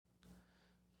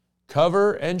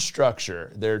Cover and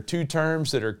structure. They're two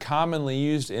terms that are commonly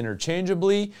used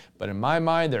interchangeably, but in my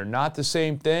mind, they're not the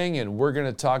same thing, and we're going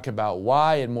to talk about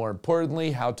why and, more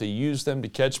importantly, how to use them to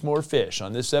catch more fish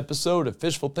on this episode of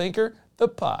Fishful Thinker, the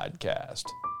podcast.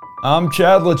 I'm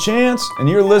Chad LaChance, and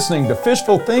you're listening to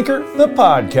Fishful Thinker, the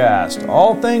podcast.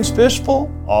 All things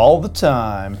fishful, all the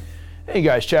time. Hey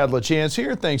guys, Chad LaChance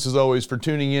here. Thanks as always for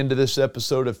tuning in to this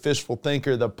episode of Fishful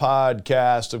Thinker, the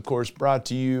podcast. Of course, brought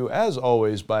to you as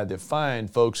always by the fine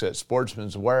folks at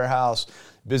Sportsman's Warehouse.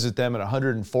 Visit them at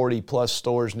 140 plus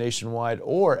stores nationwide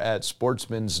or at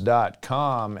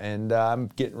sportsmans.com. And I'm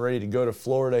getting ready to go to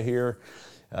Florida here,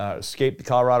 escape the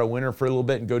Colorado winter for a little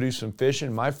bit and go do some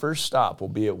fishing. My first stop will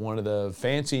be at one of the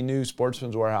fancy new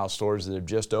Sportsman's Warehouse stores that have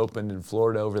just opened in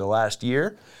Florida over the last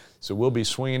year. So we'll be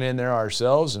swinging in there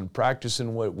ourselves and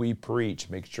practicing what we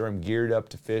preach. Make sure I'm geared up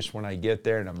to fish when I get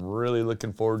there, and I'm really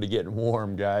looking forward to getting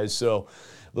warm, guys. So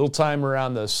a little time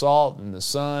around the salt and the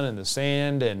sun and the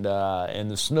sand and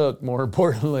the snook, more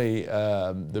importantly,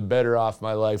 the better off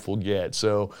my life will get.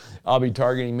 So I'll be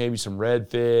targeting maybe some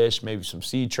redfish, maybe some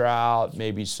sea trout,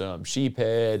 maybe some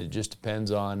sheephead. It just depends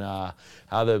on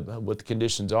what the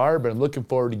conditions are, but I'm looking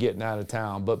forward to getting out of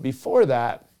town. But before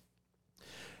that,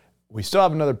 we still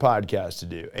have another podcast to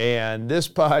do, and this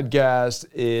podcast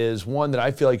is one that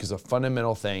I feel like is a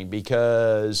fundamental thing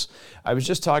because I was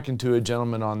just talking to a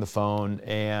gentleman on the phone,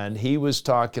 and he was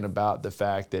talking about the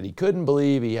fact that he couldn't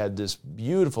believe he had this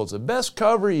beautiful, it's the best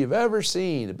cover you've ever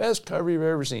seen,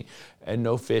 and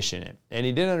no fish in it. And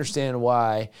he didn't understand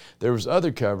why there was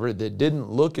other cover that didn't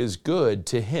look as good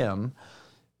to him,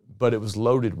 but it was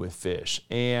loaded with fish.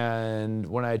 And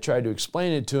when I tried to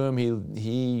explain it to him,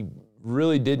 he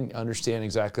really didn't understand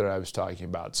exactly what I was talking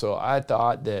about. So I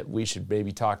thought that we should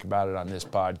maybe talk about it on this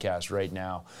podcast right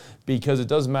now, because it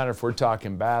doesn't matter if we're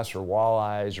talking bass or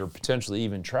walleyes or potentially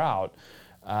even trout,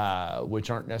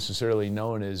 which aren't necessarily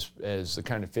known as the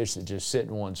kind of fish that just sit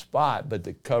in one spot, but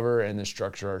the cover and the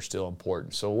structure are still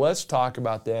important. So let's talk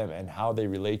about them and how they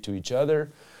relate to each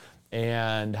other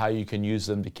and how you can use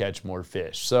them to catch more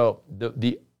fish. So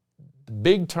the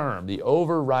big term, the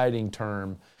overriding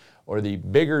term, or the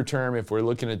bigger term, if we're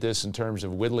looking at this in terms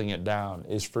of whittling it down,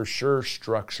 is for sure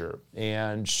structure.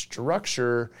 And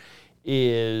structure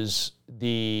is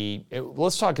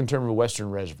let's talk in terms of western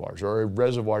reservoirs or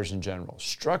reservoirs in general.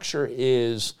 Structure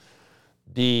is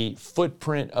the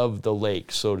footprint of the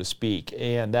lake, so to speak.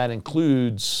 And that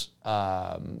includes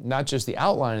not just the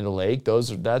outline of the lake,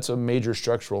 that's a major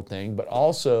structural thing, but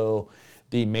also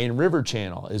the main river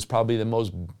channel is probably the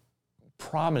most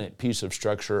prominent piece of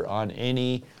structure on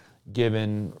any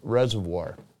given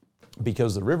reservoir,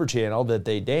 because the river channel that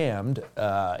they dammed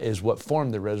is what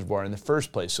formed the reservoir in the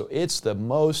first place. So it's the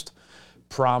most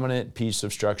prominent piece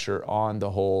of structure on the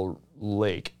whole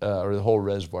lake or the whole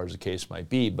reservoir, as the case might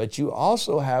be. But you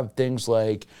also have things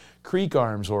like creek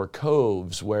arms or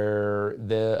coves where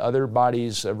the other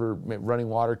bodies of running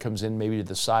water comes in maybe to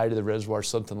the side of the reservoir,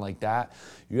 something like that.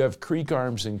 You have creek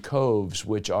arms and coves,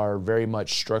 which are very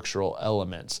much structural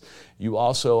elements. You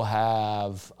also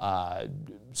have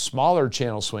smaller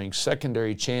channel swings,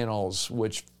 secondary channels,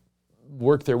 which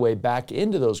work their way back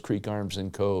into those creek arms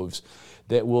and coves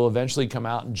that will eventually come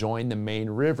out and join the main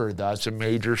river. Thus, a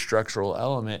major structural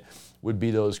element would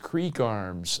be those creek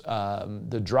arms.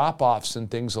 The drop-offs and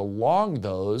things along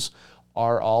those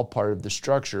are all part of the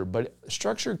structure. But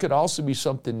structure could also be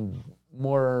something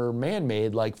more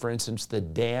man-made, like, for instance, the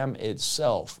dam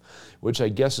itself, which I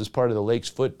guess is part of the lake's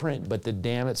footprint, but the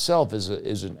dam itself is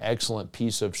an excellent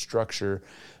piece of structure.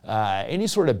 Any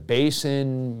sort of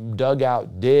basin,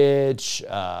 dugout ditch,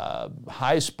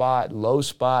 high spot, low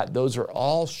spot, those are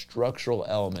all structural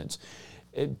elements.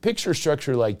 Picture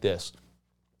structure like this.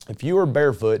 If you were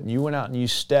barefoot and you went out and you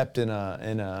stepped in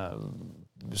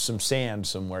some sand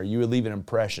somewhere, you would leave an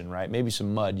impression, right? Maybe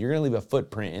some mud. You're going to leave a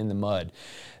footprint in the mud.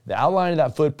 The outline of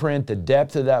that footprint, the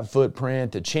depth of that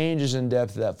footprint, the changes in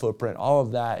depth of that footprint, all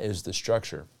of that is the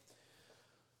structure.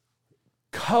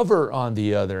 Cover, on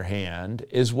the other hand,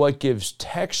 is what gives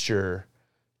texture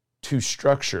to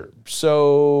structure.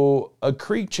 So a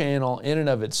creek channel in and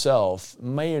of itself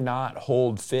may not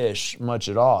hold fish much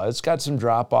at all. It's got some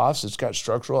drop-offs, it's got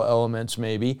structural elements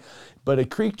maybe, but a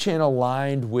creek channel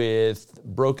lined with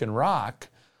broken rock,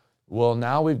 well,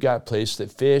 now we've got a place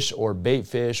that fish or bait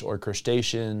fish or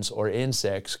crustaceans or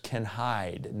insects can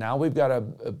hide. Now we've got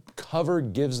a cover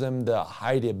gives them the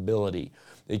hideability.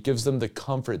 It gives them the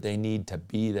comfort they need to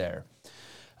be there.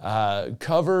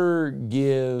 Cover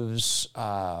gives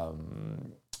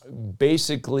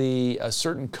basically a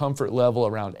certain comfort level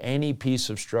around any piece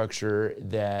of structure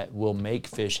that will make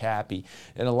fish happy.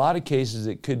 In a lot of cases,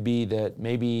 it could be that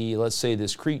maybe, let's say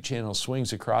this creek channel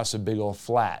swings across a big old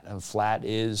flat. A flat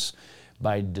is,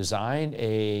 by design,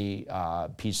 a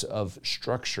piece of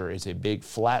structure. It's a big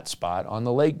flat spot on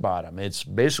the lake bottom. It's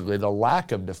basically the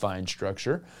lack of defined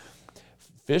structure.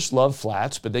 Fish love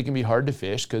flats, but they can be hard to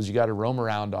fish because you got to roam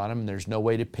around on them and there's no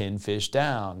way to pin fish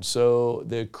down. So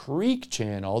the creek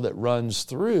channel that runs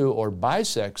through or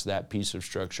bisects that piece of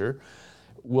structure,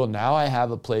 well, now I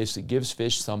have a place that gives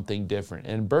fish something different.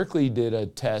 And Berkeley did a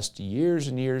test years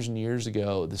and years and years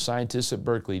ago, the scientists at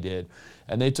Berkeley did,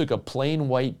 and they took a plain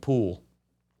white pool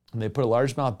and they put a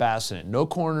largemouth bass in it. No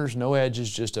corners, no edges,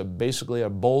 just basically a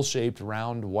bowl-shaped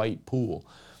round white pool.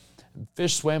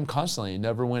 Fish swam constantly.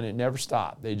 It never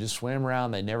stopped. They just swam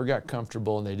around. They never got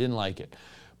comfortable and they didn't like it.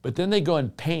 But then they go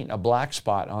and paint a black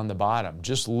spot on the bottom,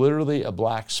 just literally a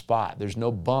black spot. There's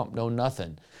no bump, no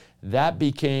nothing. That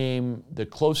became the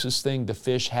closest thing the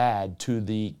fish had to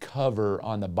the cover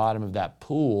on the bottom of that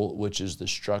pool, which is the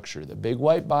structure. The big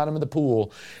white bottom of the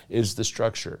pool is the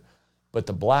structure. But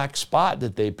the black spot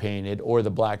that they painted, or the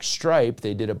black stripe,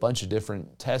 they did a bunch of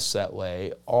different tests that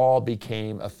way, all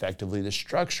became effectively the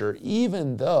structure,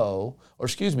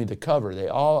 the cover. They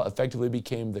all effectively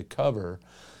became the cover,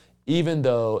 even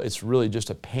though it's really just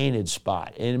a painted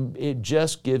spot. And it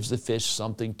just gives the fish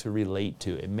something to relate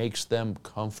to. It makes them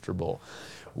comfortable.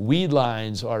 Weed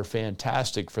lines are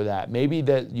fantastic for that. Maybe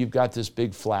that you've got this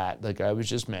big flat, like I was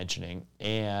just mentioning,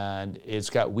 and it's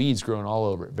got weeds growing all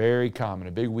over it. Very common,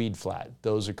 a big weed flat.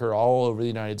 Those occur all over the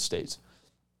United States.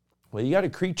 Well, you got a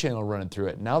creek channel running through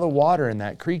it. Now the water in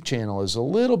that creek channel is a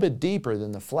little bit deeper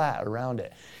than the flat around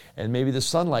it. And maybe the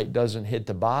sunlight doesn't hit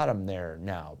the bottom there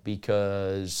now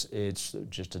because it's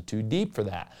just too deep for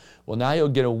that. Well, now you'll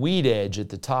get a weed edge at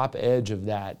the top edge of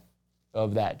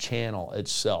that channel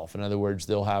itself. In other words,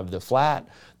 they'll have the flat,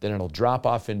 then it'll drop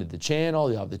off into the channel.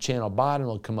 You'll have the channel bottom,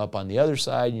 it'll come up on the other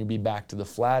side, and you'll be back to the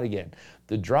flat again.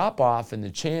 The drop off in the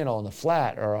channel and the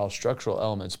flat are all structural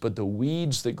elements, but the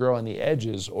weeds that grow on the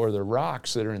edges or the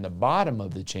rocks that are in the bottom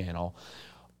of the channel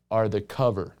are the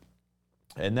cover.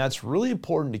 And that's really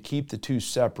important to keep the two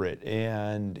separate.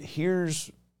 And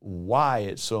here's why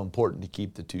it's so important to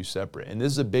keep the two separate. And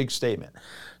this is a big statement.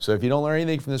 So if you don't learn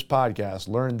anything from this podcast,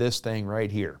 learn this thing right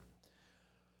here.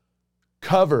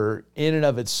 Cover in and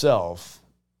of itself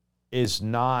is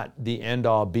not the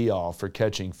end-all be-all for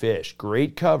catching fish.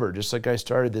 Great cover, just like I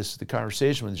started the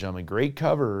conversation with the gentleman, great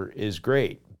cover is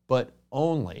great, but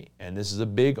only, and this is a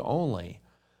big only,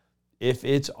 if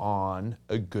it's on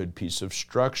a good piece of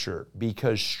structure,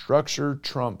 because structure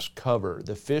trumps cover.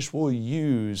 The fish will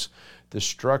use the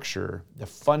structure, the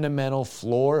fundamental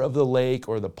floor of the lake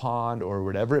or the pond or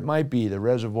whatever it might be, the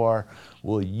reservoir,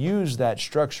 will use that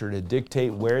structure to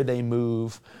dictate where they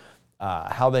move,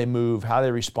 how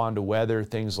they respond to weather,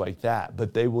 things like that.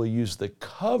 But they will use the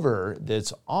cover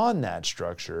that's on that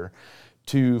structure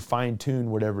to fine-tune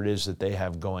whatever it is that they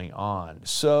have going on.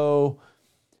 So,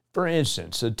 for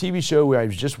instance, a TV show I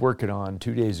was just working on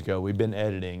 2 days ago, we've been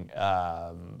editing,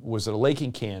 was at a lake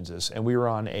in Kansas, and we were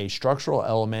on a structural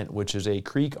element, which is a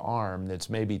creek arm that's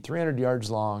maybe 300 yards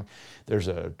long. There's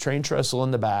a train trestle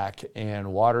in the back,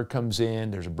 and water comes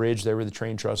in. There's a bridge there with the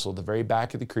train trestle at the very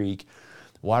back of the creek.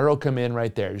 Water will come in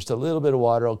right there. Just a little bit of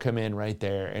water will come in right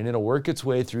there, and it'll work its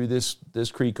way through this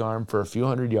creek arm for a few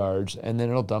hundred yards, and then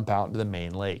it'll dump out into the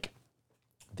main lake.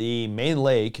 The main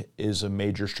lake is a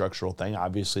major structural thing,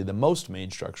 obviously the most main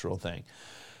structural thing.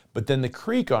 But then the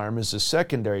creek arm is a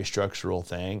secondary structural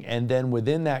thing, and then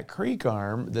within that creek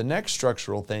arm, the next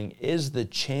structural thing is the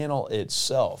channel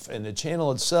itself. And the channel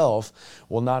itself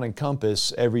will not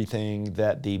encompass everything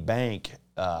that the bank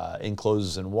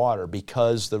encloses in water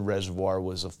because the reservoir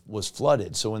was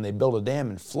flooded. So when they build a dam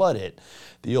and flood it,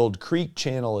 the old creek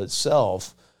channel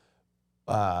itself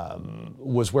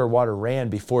was where water ran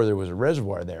before there was a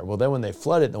reservoir there. Well, then when they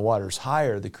flood it and the water's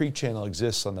higher, the creek channel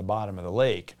exists on the bottom of the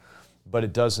lake, but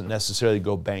it doesn't necessarily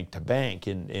go bank to bank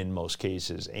in most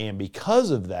cases. And because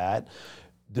of that,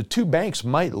 the two banks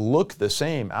might look the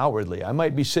same outwardly. I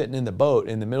might be sitting in the boat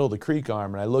in the middle of the creek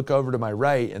arm and I look over to my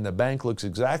right and the bank looks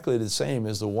exactly the same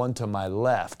as the one to my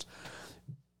left.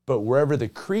 But wherever the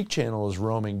creek channel is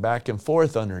roaming back and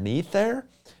forth underneath there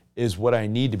is what I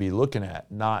need to be looking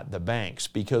at, not the banks.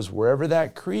 Because wherever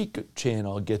that creek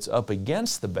channel gets up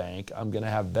against the bank, I'm going to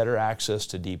have better access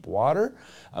to deep water.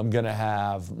 I'm going to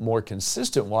have more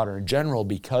consistent water in general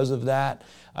because of that.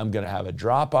 I'm going to have a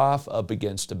drop-off up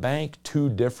against a bank, two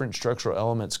different structural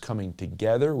elements coming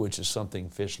together, which is something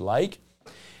fish like.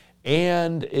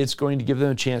 and it's going to give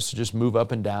them a chance to just move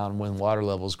up and down when water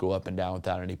levels go up and down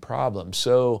without any problem.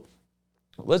 So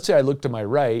let's say I look to my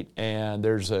right and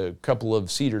there's a couple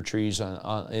of cedar trees at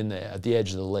the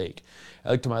edge of the lake.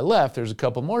 I look to my left, there's a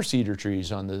couple more cedar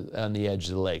trees on the edge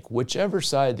of the lake. Whichever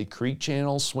side the creek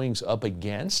channel swings up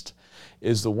against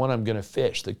is the one I'm going to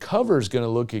fish. The cover is going to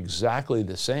look exactly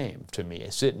the same to me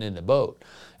sitting in the boat.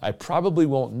 I probably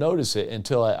won't notice it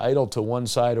until I idle to one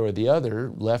side or the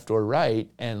other, left or right,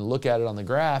 and look at it on the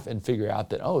graph and figure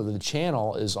out that, oh, the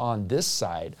channel is on this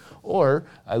side. Or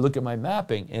I look at my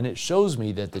mapping and it shows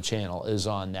me that the channel is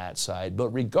on that side. But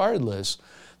regardless,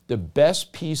 the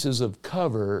best pieces of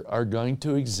cover are going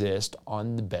to exist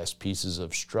on the best pieces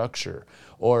of structure,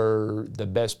 or the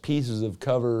best pieces of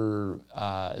cover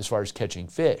as far as catching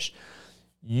fish.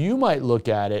 You might look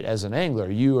at it as an angler,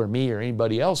 you or me or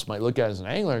anybody else might look at it as an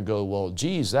angler and go, well,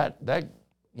 geez, that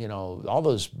all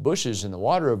those bushes in the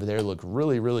water over there look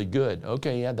really, really good.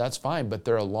 Okay, yeah, that's fine, but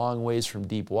they're a long ways from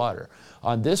deep water.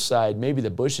 On this side, maybe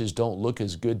the bushes don't look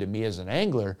as good to me as an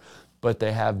angler, but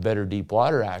they have better deep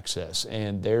water access,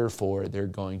 and therefore they're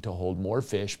going to hold more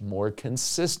fish more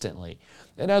consistently.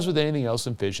 And as with anything else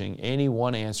in fishing, any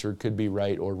one answer could be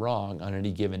right or wrong on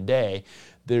any given day.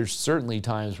 There's certainly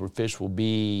times where fish will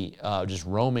be just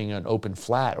roaming an open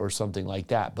flat or something like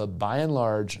that, but by and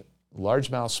large,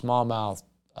 largemouth, smallmouth,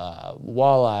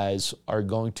 walleyes are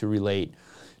going to relate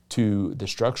to the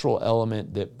structural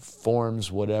element that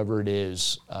forms whatever it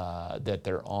is that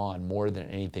they're on more than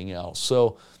anything else.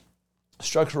 So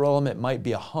structural element might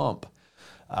be a hump.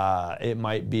 It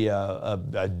might be a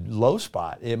low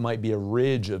spot. It might be a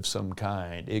ridge of some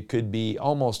kind. It could be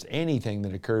almost anything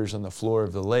that occurs on the floor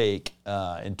of the lake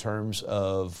in terms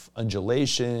of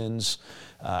undulations,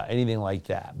 anything like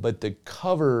that. But the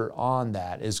cover on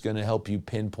that is going to help you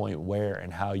pinpoint where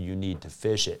and how you need to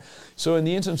fish it. So in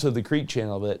the instance of the creek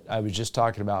channel that I was just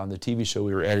talking about on the TV show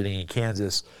we were editing in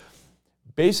Kansas,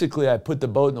 basically I put the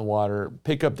boat in the water,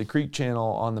 pick up the creek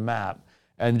channel on the map,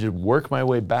 and just work my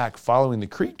way back following the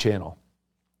creek channel,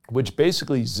 which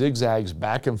basically zigzags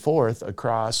back and forth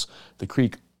across the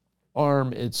creek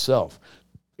arm itself.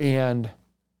 And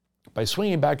by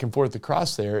swinging back and forth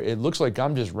across there, it looks like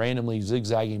I'm just randomly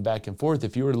zigzagging back and forth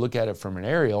if you were to look at it from an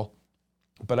aerial,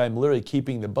 but I'm literally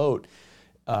keeping the boat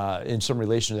in some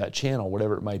relation to that channel,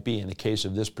 whatever it might be. In the case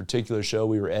of this particular show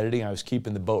we were editing, I was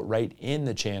keeping the boat right in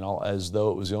the channel as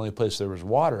though it was the only place there was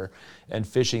water and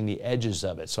fishing the edges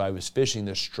of it. So I was fishing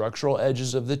the structural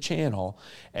edges of the channel,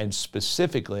 and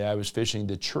specifically I was fishing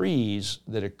the trees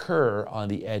that occur on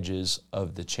the edges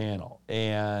of the channel.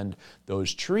 And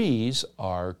those trees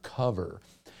are cover.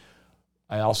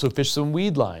 I also fished some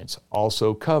weed lines,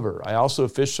 also cover. I also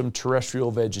fished some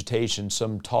terrestrial vegetation,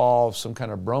 some tall, some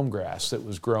kind of brome grass that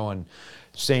was growing,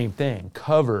 same thing,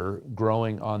 cover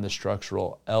growing on the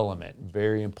structural element.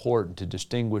 Very important to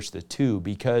distinguish the two,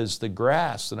 because the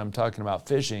grass that I'm talking about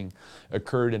fishing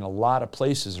occurred in a lot of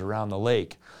places around the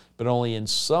lake, but only in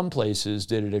some places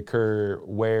did it occur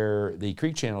where the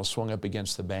creek channel swung up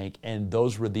against the bank, and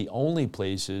those were the only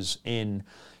places in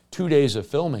 2 days of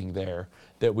filming there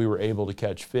that we were able to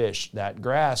catch fish. That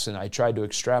grass, and I tried to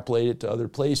extrapolate it to other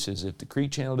places. If the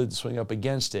creek channel didn't swing up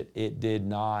against it, it did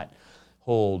not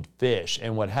hold fish.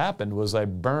 And what happened was I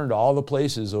burned all the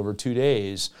places over 2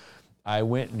 days. I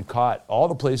went and caught all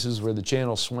the places where the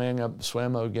channel swam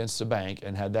up against the bank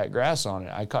and had that grass on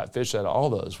it. I caught fish out of all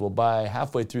those. Well, by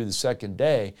halfway through the second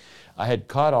day, I had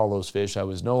caught all those fish. I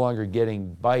was no longer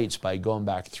getting bites by going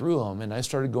back through them, and I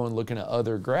started going looking at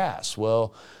other grass.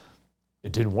 Well,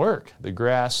 it didn't work.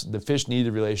 The fish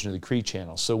needed relation to the creek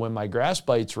channel. So when my grass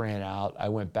bites ran out, I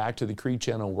went back to the creek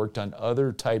channel, worked on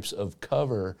other types of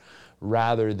cover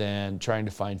rather than trying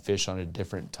to find fish on a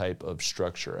different type of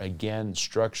structure. Again,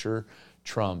 structure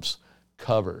trumps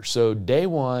cover. So day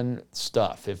one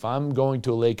stuff. If I'm going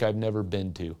to a lake I've never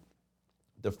been to,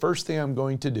 the first thing I'm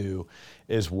going to do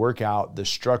is work out the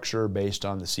structure based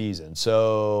on the season.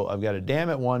 So I've got a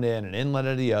dam at one end, an inlet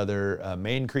at the other, a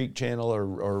main creek channel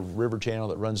or river channel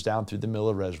that runs down through the middle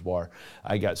of the reservoir.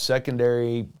 I got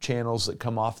secondary channels that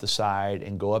come off the side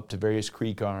and go up to various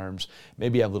creek arms.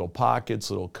 Maybe have little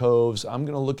pockets, little coves. I'm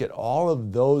going to look at all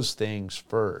of those things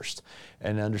first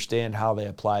and understand how they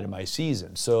apply to my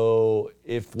season. So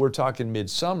if we're talking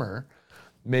midsummer,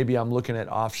 maybe I'm looking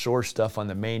at offshore stuff on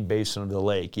the main basin of the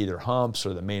lake, either humps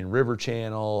or the main river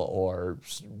channel or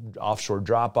offshore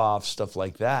drop-offs, stuff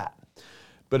like that.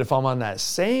 But if I'm on that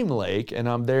same lake and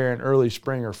I'm there in early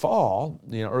spring or fall,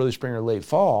 early spring or late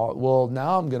fall, well,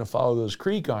 now I'm going to follow those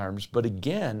creek arms. But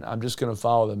again, I'm just going to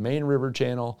follow the main river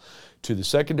channel to the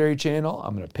secondary channel.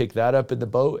 I'm going to pick that up in the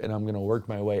boat, and I'm going to work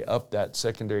my way up that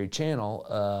secondary channel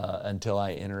until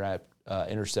I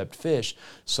intercept fish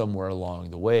somewhere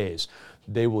along the ways.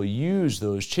 They will use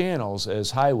those channels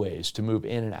as highways to move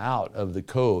in and out of the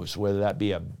coves, whether that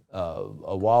be a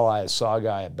walleye, a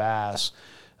sawguy, a bass.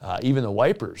 Even the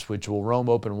wipers, which will roam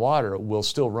open water, will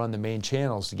still run the main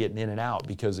channels to get in and out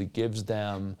because it gives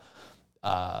them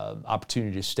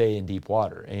opportunity to stay in deep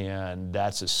water. And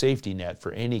that's a safety net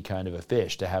for any kind of a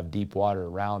fish, to have deep water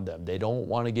around them. They don't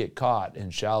want to get caught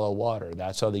in shallow water.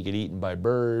 That's how they get eaten by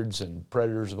birds and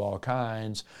predators of all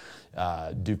kinds.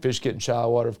 Do fish get in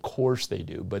shallow water? Of course they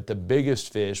do. But the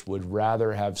biggest fish would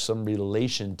rather have some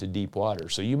relation to deep water.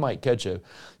 So you might catch a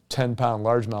 10-pound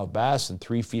largemouth bass in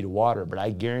 3 feet of water, but I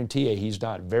guarantee you he's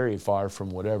not very far from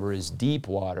whatever is deep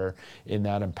water in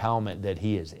that impoundment that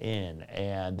he is in.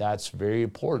 And that's very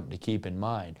important to keep in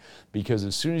mind, because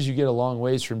as soon as you get a long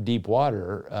ways from deep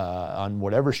water, on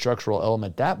whatever structural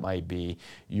element that might be,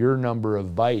 your number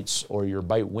of bites or your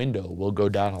bite window will go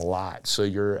down a lot. So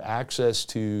your access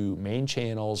to main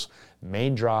channels,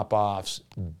 main drop-offs,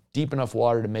 deep enough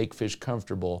water to make fish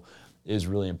comfortable is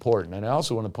really important. And I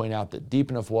also want to point out that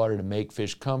deep enough water to make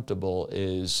fish comfortable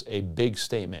is a big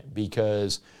statement,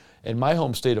 because in my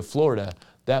home state of Florida,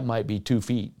 that might be 2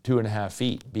 feet, 2.5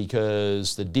 feet,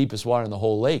 because the deepest water in the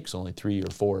whole lake is only 3 or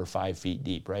 4 or 5 feet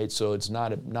deep, right? So it's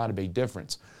not a big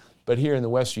difference. But here in the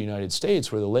western United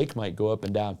States, where the lake might go up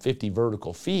and down 50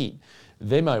 vertical feet,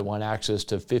 they might want access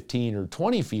to 15 or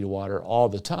 20 feet of water all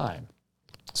the time.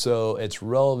 So it's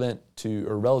relative,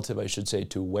 I should say,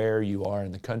 to where you are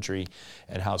in the country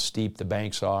and how steep the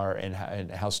banks are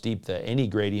and how steep any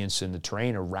gradients in the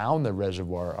terrain around the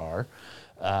reservoir are,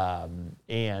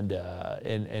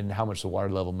 and how much the water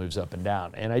level moves up and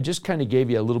down. And I just kind of gave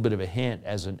you a little bit of a hint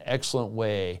as an excellent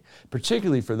way,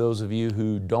 particularly for those of you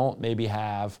who don't maybe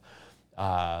have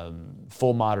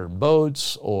full modern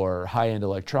boats or high-end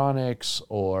electronics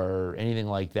or anything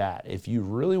like that. If you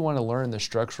really want to learn the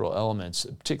structural elements,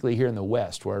 particularly here in the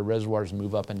West where reservoirs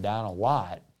move up and down a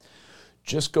lot,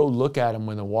 just go look at them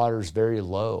when the water's very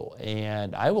low.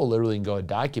 And I will literally go and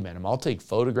document them. I'll take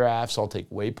photographs, I'll take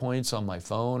waypoints on my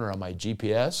phone or on my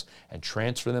GPS and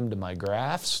transfer them to my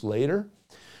graphs later.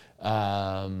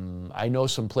 I know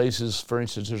some places, for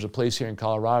instance, there's a place here in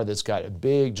Colorado that's got a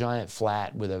big giant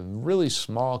flat with a really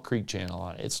small creek channel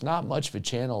on it. It's not much of a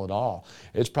channel at all.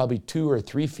 It's probably 2 or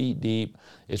 3 feet deep.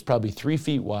 It's probably 3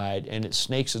 feet wide, and it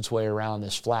snakes its way around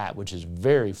this flat, which is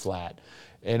very flat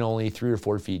and only 3 or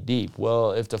 4 feet deep.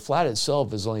 Well, if the flat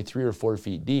itself is only 3 or 4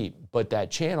 feet deep, but that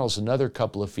channel's another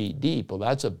couple of feet deep, well,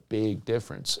 that's a big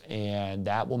difference, and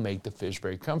that will make the fish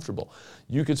very comfortable.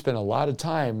 You could spend a lot of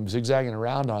time zigzagging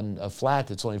around on a flat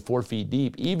that's only 4 feet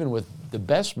deep, even with the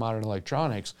best modern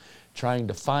electronics, trying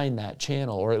to find that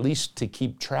channel, or at least to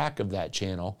keep track of that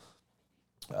channel.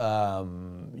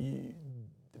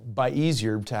 By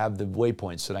easier to have the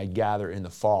waypoints that I gather in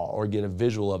the fall, or get a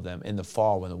visual of them in the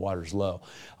fall when the water's low.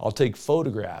 I'll take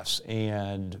photographs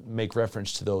and make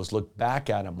reference to those, look back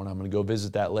at them when I'm going to go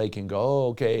visit that lake and go, oh,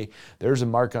 okay, there's a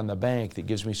mark on the bank that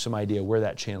gives me some idea where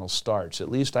that channel starts. At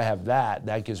least I have that.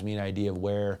 That gives me an idea of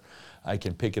where I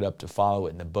can pick it up to follow it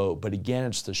in the boat. But again,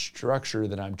 it's the structure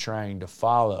that I'm trying to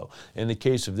follow. In the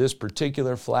case of this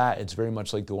particular flat, it's very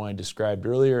much like the one I described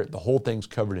earlier. The whole thing's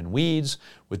covered in weeds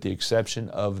with the exception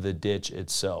of the ditch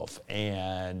itself.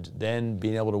 And then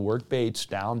being able to work baits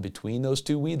down between those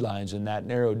two weed lines in that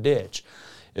narrow ditch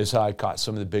is how I caught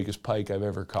some of the biggest pike I've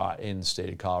ever caught in the state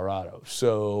of Colorado.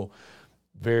 So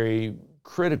very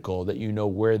critical that you know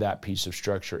where that piece of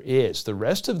structure is. The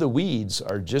rest of the weeds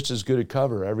are just as good a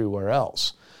cover everywhere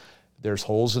else. There's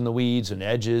holes in the weeds and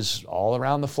edges all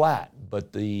around the flat,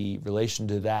 but the relation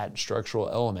to that structural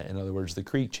element, in other words, the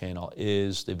creek channel,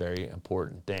 is the very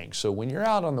important thing. So when you're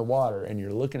out on the water and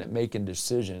you're looking at making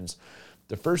decisions,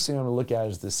 the first thing I'm going to look at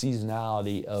is the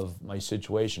seasonality of my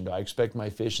situation. Do I expect my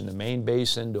fish in the main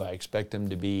basin? Do I expect them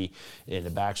to be in the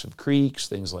backs of creeks,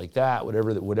 things like that?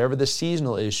 Whatever the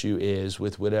seasonal issue is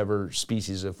with whatever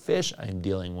species of fish I'm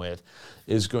dealing with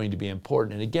is going to be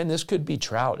important. And again, this could be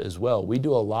trout as well. We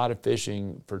do a lot of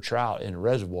fishing for trout in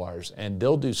reservoirs, and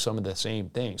they'll do some of the same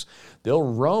things.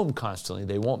 They'll roam constantly.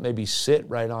 They won't maybe sit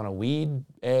right on a weed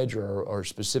edge or a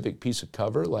specific piece of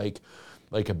cover like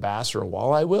a bass or a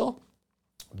walleye will.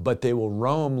 but they will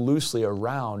roam loosely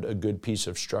around a good piece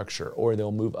of structure, or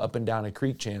they'll move up and down a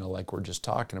creek channel like we're just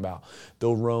talking about.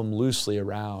 They'll roam loosely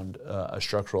around a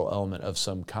structural element of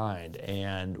some kind,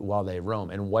 and while they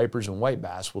roam, and wipers and white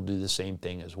bass will do the same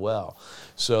thing as well.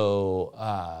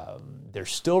 So they're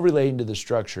still relating to the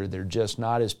structure. They're just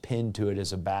not as pinned to it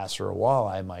as a bass or a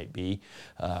walleye might be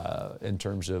in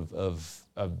terms of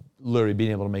literally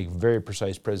being able to make very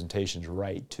precise presentations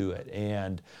right to it.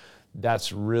 And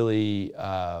that's really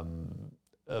a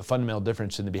fundamental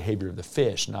difference in the behavior of the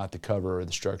fish, not the cover or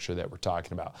the structure that we're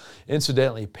talking about.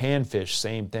 Incidentally, panfish,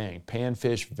 same thing.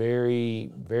 Panfish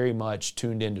very, very much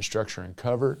tuned into structure and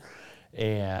cover.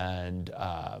 And,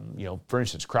 for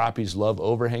instance, crappies love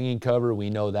overhanging cover. We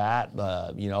know that,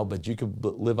 but you could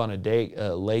live on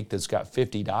a lake that's got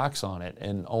 50 docks on it,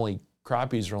 and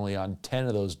crappies are only on 10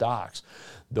 of those docks.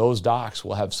 Those docks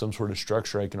will have some sort of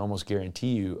structure, I can almost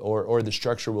guarantee you, or the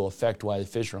structure will affect why the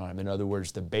fish are on them. In other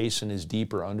words, the basin is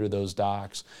deeper under those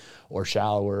docks or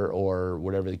shallower or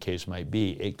whatever the case might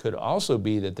be. It could also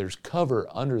be that there's cover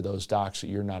under those docks that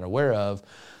you're not aware of.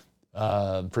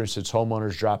 For instance,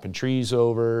 homeowners dropping trees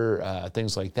over,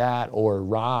 things like that, or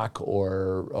rock,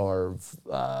 or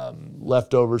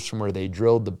leftovers from where they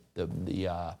drilled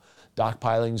the dock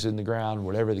pilings in the ground,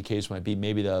 whatever the case might be.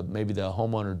 Maybe the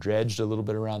homeowner dredged a little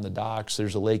bit around the docks.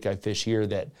 There's a lake I fish here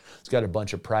that's got a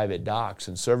bunch of private docks,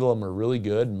 and several of them are really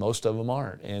good, and most of them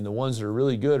aren't. And the ones that are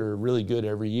really good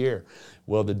every year.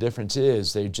 Well, the difference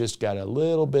is they've just got a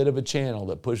little bit of a channel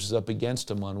that pushes up against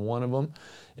them on one of them,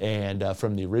 and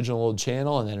from the original old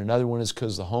channel, and then another one is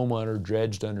because the homeowner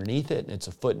dredged underneath it, and it's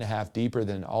 1.5 feet deeper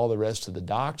than all the rest of the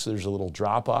docks. There's a little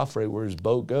drop off right where his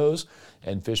boat goes,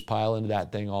 and fish pile into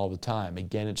that thing all the time.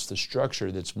 Again, it's the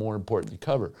structure that's more important than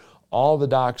cover. All the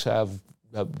docks have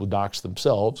docks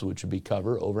themselves, which would be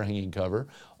cover, overhanging cover.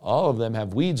 All of them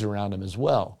have weeds around them as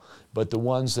well. But the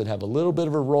ones that have a little bit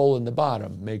of a roll in the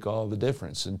bottom make all the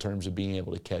difference in terms of being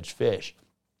able to catch fish.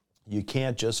 You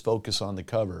can't just focus on the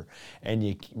cover, and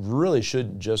you really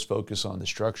shouldn't just focus on the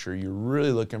structure. You're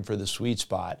really looking for the sweet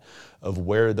spot of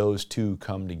where those two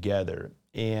come together.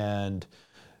 And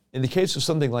in the case of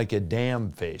something like a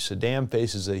dam face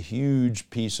is a huge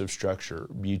piece of structure.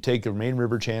 You take the main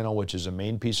river channel, which is a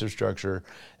main piece of structure,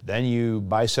 then you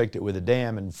bisect it with a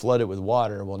dam and flood it with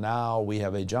water. Well, now we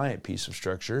have a giant piece of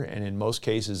structure, and in most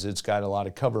cases it's got a lot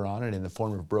of cover on it in the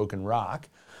form of broken rock,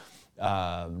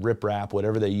 riprap,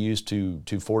 whatever they use to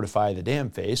fortify the dam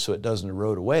face so it doesn't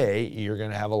erode away. You're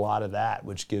going to have a lot of that,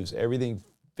 which gives everything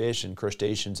fish and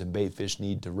crustaceans and bait fish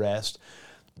need to rest.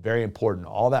 Very important.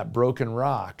 All that broken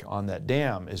rock on that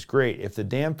dam is great. If the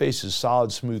dam face is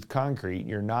solid, smooth concrete,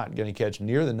 you're not going to catch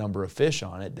near the number of fish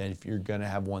on it than if you're going to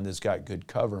have one that's got good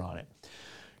cover on it.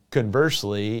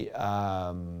 Conversely,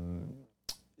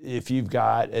 if you've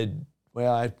got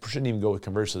I shouldn't even go with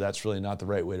conversely. That's really not the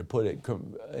right way to put it.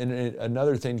 And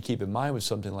another thing to keep in mind with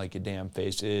something like a dam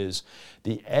face is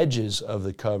the edges of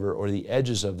the cover or the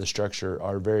edges of the structure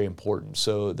are very important.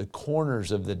 So the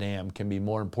corners of the dam can be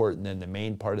more important than the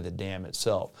main part of the dam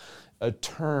itself. A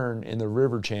turn in the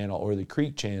river channel or the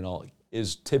creek channel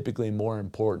is typically more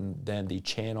important than the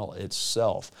channel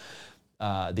itself.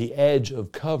 The edge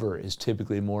of cover is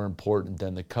typically more important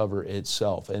than the cover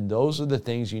itself. And those are the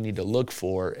things you need to look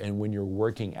for and when you're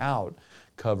working out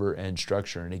cover and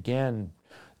structure. And again,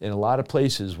 in a lot of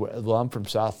places, well, I'm from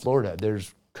South Florida,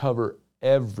 there's cover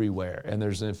everywhere, and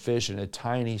there's a fish in a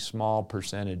tiny, small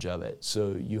percentage of it.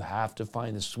 So you have to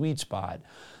find the sweet spot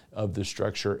of the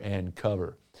structure and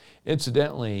cover.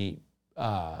 Incidentally,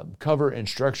 cover and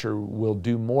structure will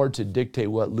do more to dictate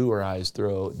what lure eyes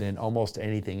throw than almost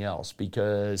anything else,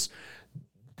 because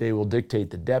they will dictate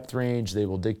the depth range, they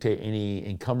will dictate any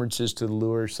encumbrances to the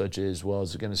lure, such as, well,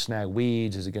 is it going to snag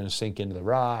weeds, is it going to sink into the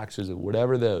rocks, is it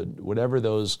whatever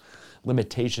those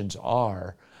limitations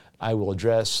are. I will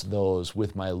address those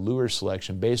with my lure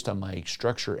selection based on my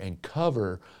structure and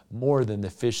cover more than the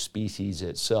fish species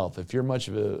itself. If you're much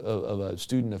of a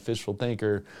student, a fishful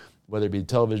thinker, whether it be the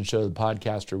television show, the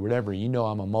podcast, or whatever, you know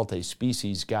I'm a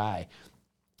multi-species guy.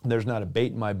 There's not a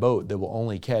bait in my boat that will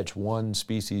only catch one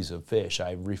species of fish.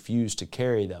 I refuse to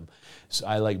carry them. So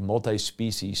I like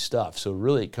multi-species stuff. So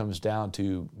really it comes down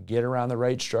to get around the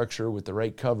right structure with the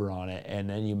right cover on it, and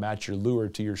then you match your lure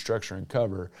to your structure and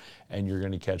cover, and you're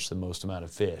going to catch the most amount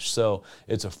of fish. So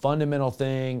it's a fundamental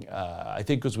thing. I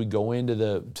think as we go into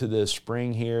the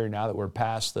spring here, now that we're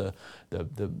past the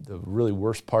really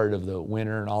worst part of the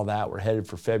winter and all that, we're headed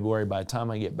for February. By the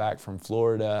time I get back from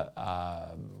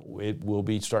Florida, it will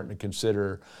be starting to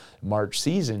consider March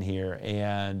season here.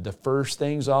 And the first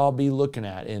things I'll be looking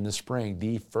at in the spring,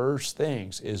 the first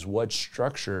things is what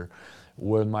structure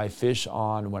were my fish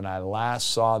on when I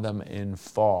last saw them in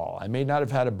fall. I may not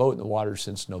have had a boat in the water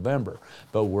since November,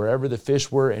 but wherever the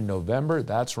fish were in November,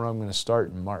 that's where I'm going to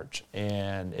start in March.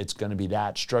 And it's going to be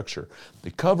that structure.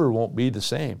 The cover won't be the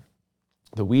same.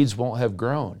 The weeds won't have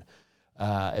grown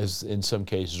as in some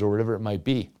cases, or whatever it might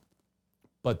be.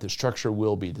 But the structure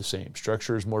will be the same.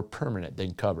 Structure is more permanent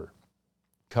than cover.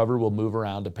 Cover will move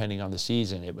around depending on the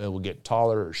season. It will get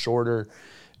taller or shorter,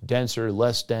 denser,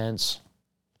 less dense.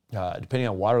 Depending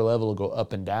on water level, it'll go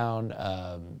up and down.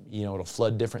 It'll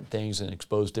flood different things and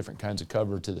expose different kinds of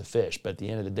cover to the fish. But at the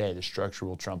end of the day, the structure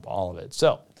will trump all of it.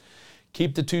 So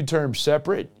keep the two terms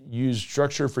separate. Use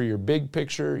structure for your big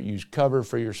picture. Use cover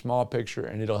for your small picture,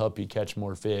 and it'll help you catch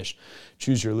more fish.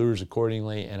 Choose your lures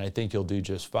accordingly, and I think you'll do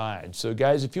just fine. So,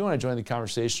 guys, if you want to join the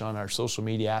conversation on our social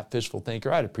media at Fishful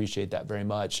Thinker, I'd appreciate that very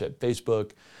much. At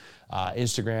Facebook,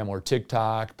 Instagram, or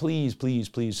TikTok, please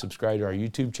subscribe to our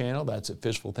YouTube channel. That's at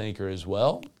Fishful Thinker as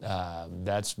well.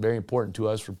 That's very important to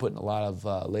us. We're putting a lot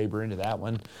of labor into that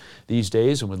one these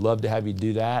days, and would love to have you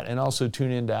do that. And also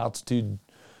tune in to Altitude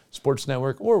Sports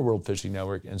Network or World Fishing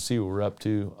Network and see what we're up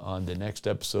to on the next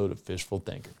episode of Fishful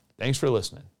Thinker. Thanks for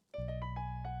listening.